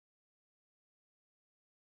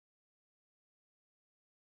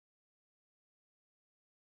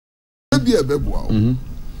be a bebo.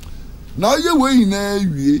 Now you way na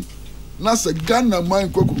wie na se Ghana man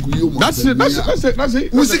kokukuyo mo. That's it.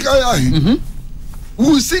 Usika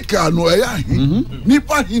Usika no ya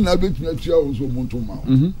nipa hin na betua tua wo so montoma.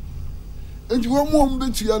 Enti wo mo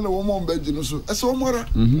betua na wo mo beji no so ese wo mora.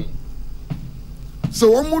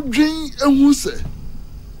 So wo mo dwen ehu se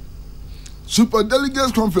Super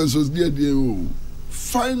Delegates Conference was there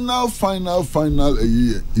final a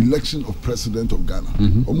year election of President of Ghana.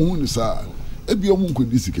 Omo hu ni sa ebi omo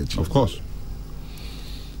nkodi sikechi. Of course.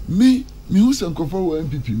 Me hu se nkofo wo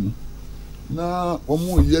MPP mu. Na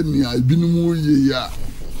omo ye ni abinumu ye ya.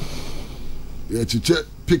 Ya chiche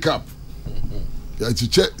pick up. Ya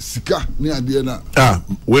chiche sika ni ade na.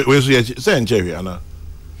 We so ye say nche hwe ana.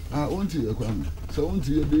 Onti ye kwa me. So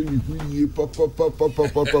onti ye dey hu ye papa.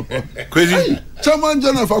 Kwesi. Chairman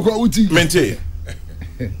General fa kwa uti. Mente.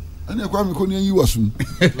 Ani kwa me koni yi wasum.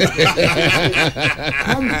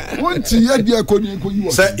 Onti ye dia koni yi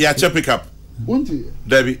wasum. Say ya che pick up. Onti.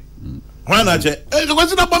 Debbie. Why not?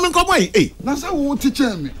 Kwesi na bombing komo yi. Na say wo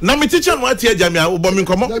teacher me. Na me teacher no atie agya me a bombing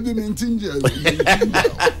komo. Debbie me ntinje.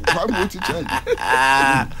 Kwa me teacher.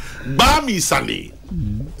 Ba mi sale.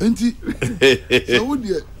 Enti. So wo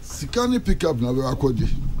dia sikani pick up na be akodi.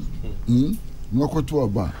 No akoto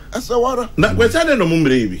aba. Asa wara. Na kwesi na no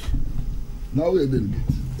mumbre bi. Na we delegate.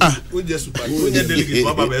 We just super. We just delegate.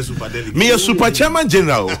 Baba be super delegate. Me a super chairman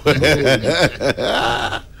general.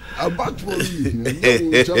 About for me.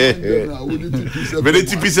 Chairman general. We need to piece. Very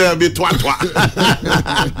typical be twa.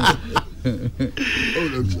 Oh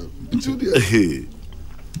look. Into the.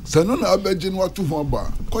 So no na abegin wa to ho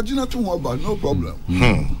ba. Kojina to ho ba no problem.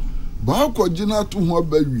 Ba kojina to ho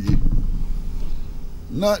ba wie.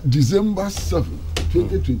 Na December 7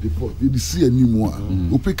 2024 you see anymore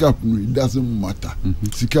o pick up no it doesn't matter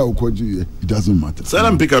sika okoji it doesn't matter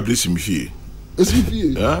say pick up this fie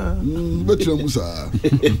esifie betra musa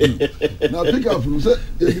na pick up no say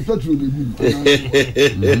e petrol dey boom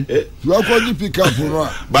you okoji pick up no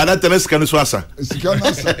ba na tele sika no so asa sika na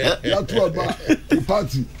asa ya to aba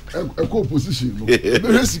party eco position no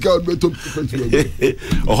be sika be to petrol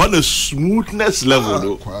on a smoothness level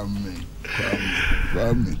no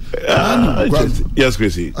yes,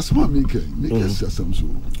 Kwesi. Asma make some so.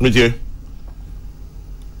 Meje.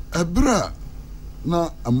 Ebra na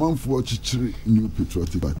amanfo chichiri New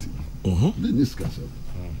Patriotic Party. Then discuss.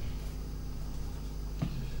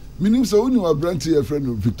 Minim so uni wa branch your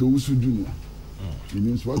friend Victor Usu Junior.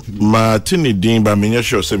 Minim what? Martini din ba menye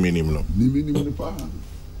sure say minim no. Ni minim ni pa.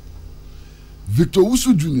 Victor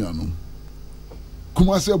Usu Junior no.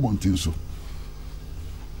 Kuma se bontin so.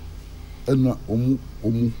 Ena omu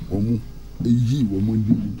eyi omu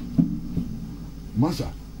ndi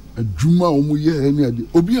masa adwuma omu ye ene ade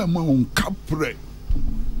obi ama hon kapre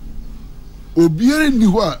obi ere ni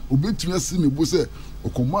ho a obetumi ase ne bo se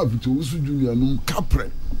okoma Victor Usu Junior no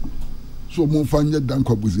kapre so mo fanye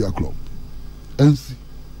dankwa buzia club ensi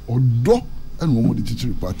odo ene omu de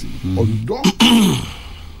chichiri party odo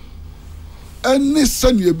ene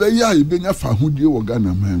sane ebe ya ebenya fa hodie wo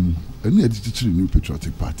Ghana man mu ene de chichiri New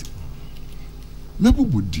Patriotic Party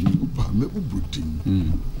Mebubudi.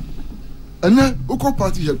 And then, Oko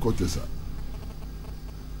party headquarters.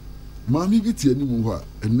 Mammy be tea anymore,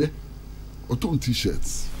 and then, Oton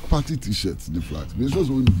t-shirts, party t-shirts, the flag. This was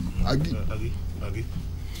only Agi.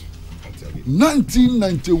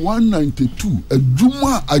 1991-92, a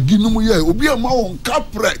Juma Aginumu ye, Obi a Mao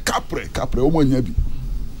Capre, Omo Nyabi.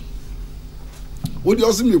 What do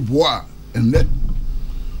you see me bois, and then,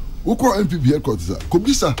 Oko MPP headquarters,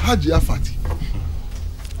 Kobisa Haji Afati.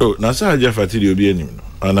 Oh, na sa Haji Afati di obi enim no.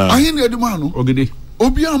 Ana ahin e dema no. Ogede.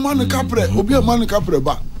 Obi amane kapre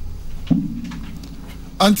ba.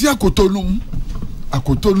 Anti akotonum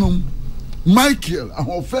Michael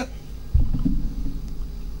ahofe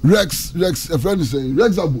Rex a friend say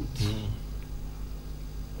Rex about.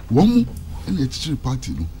 Womu ene teacher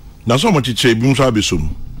party no. Na so mo teacher bi nso abesom.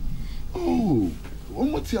 Oh,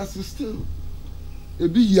 womu ti assist.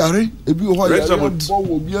 Ebi yare, ebi ho yare,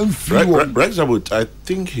 obi amfi. Rex about, I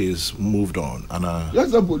think he's moved on. And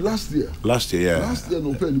Rex about last year, yeah. Last year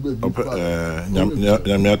no pay the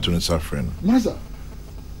Nyamia to his friend. Master.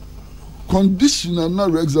 Conditioner na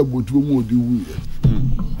Rex about wo mo di wu.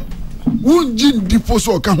 Won jin dipo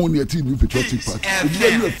so ka ho ne ati New Patriotic Party. Obi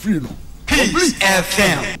are free no. Peace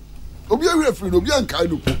FM. Obi are free no, obi an kai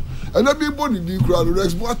no. And na be body di kura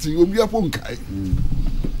Rex Boating obi apon kai.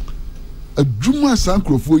 Adwuma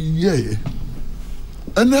sankrofo ye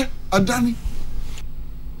ene adani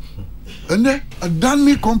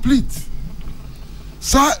complete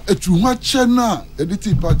sa etuwa che na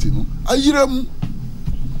editi party no ayirem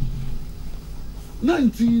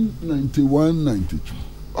 1991-92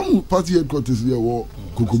 party headquarters there were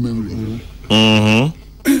Koko memory.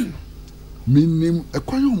 Minim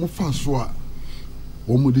ekwan omo fa so a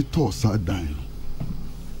omo de toss adan.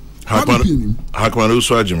 Hakman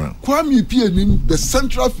Uswajima. Kwame Pianim, the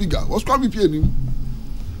central figure. Was Kwame Pianim?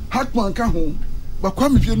 Hakman Kahon, but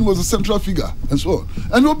Kwame Pianim was a central figure, and so on.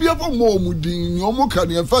 And you'll be able more Mudin, your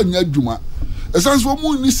Mokani, and find Yadjuma. As I was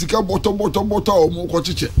more Nisika, bottle, or more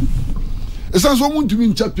cochiche. As I was one to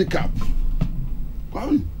mean pick up.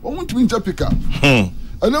 Kwame, I want to mean pick up. I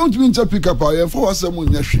don't mean pick up, I have for someone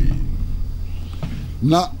Yashi.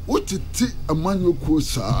 Now, what it a manual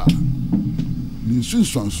course are. Ni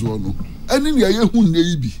sunsanso no eni ne yehu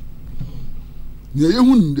ne bi ne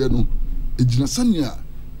yehu nde no ejina sania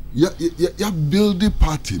ya build the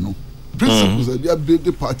party no principles that ya build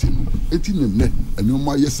the party no eti ne eni o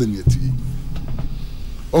ma yesene eti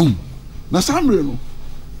na samre no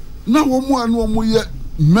na wo mu anu mo ye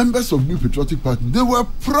members of New Patriotic Party. They were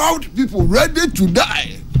proud people ready to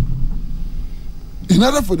die in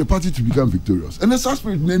order for the party to become victorious, and the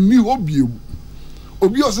spirit ne ni obi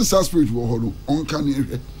Obi also says spirit will hold on can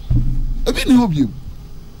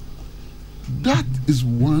that is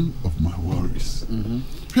one of my worries.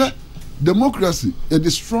 Yeah, democracy, the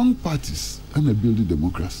strong parties and a building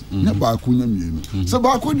democracy. So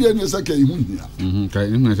Bakunya is like a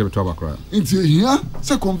into here, it's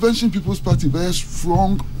a convention people's party, very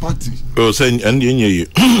strong party. Oh, saying and you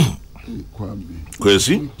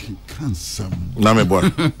Kwesi? Name boy.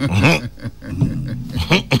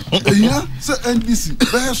 Yeah, say NDC,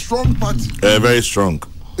 very strong party. Very strong.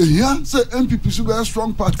 Yeah, say NPP, very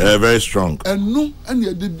strong party. Very strong. And no, and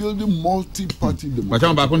yet they building multi-party democracy. But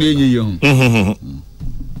I'm back on the young.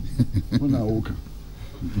 When I walk.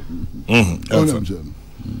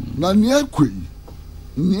 Now near Quay.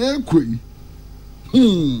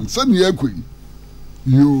 Say near Quay.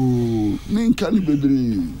 You mean can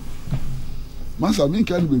be Masa mi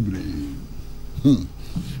kan bebre.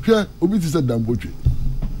 Hwe obi ti say Dambotwe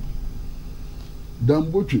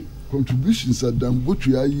contributions at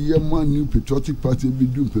Dambotwe ayema New Patriotic Party bi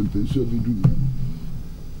do pempenso bi do.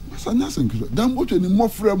 Masa nyasen kso Dambotwe ni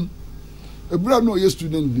mofrem ebra no ye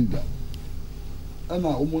student leader.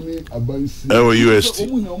 Ana omoni abansi. UST.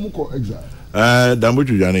 Omuni omuko exile.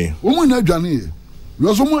 Dambotwe dwane. Omuni adwane ye.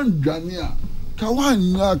 Yo so mo adwane a ka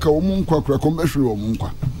wanya ka omunkwa kra commercial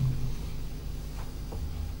omunkwa.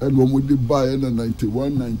 And when we did buy in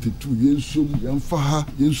 91, 92, Yensum, Yanfaha,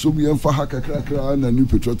 Kakra, and a New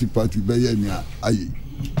Patriotic Party, Bayania, aye.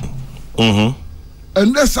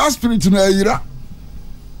 And that's our spirit in a era.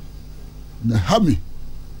 Nahami,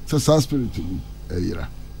 that's our spirit in a era.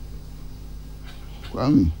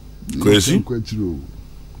 Kwame, Kwesi?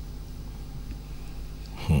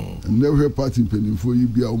 And never party penny for you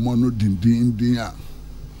be a mono din.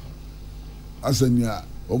 Asanya,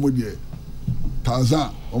 Omodia.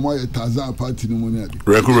 Tarzan, Tarzan party no money.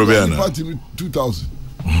 Party in 2000.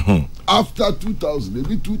 After 2000,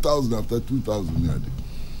 maybe 2000 after 2000.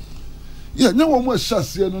 Yeah, no one was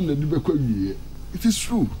chassis on the Dibeko. It is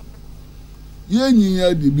true. Yen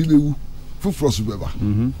the Bibu for Frostbeba.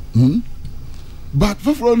 But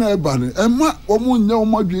for Frona Banner, and my woman no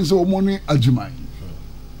more dreams of money Ajimai.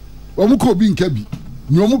 Omuko being Kebi,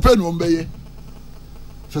 no more pen on Bay.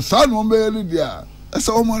 The son on Bay, yeah.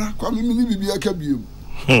 Esa omara kwa mimi ni bibia ka biom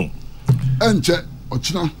enche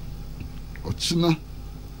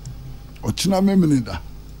ochina memene da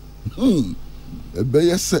ebe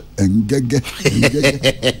yese engege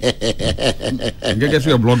so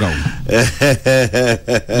your blogger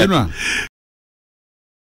you know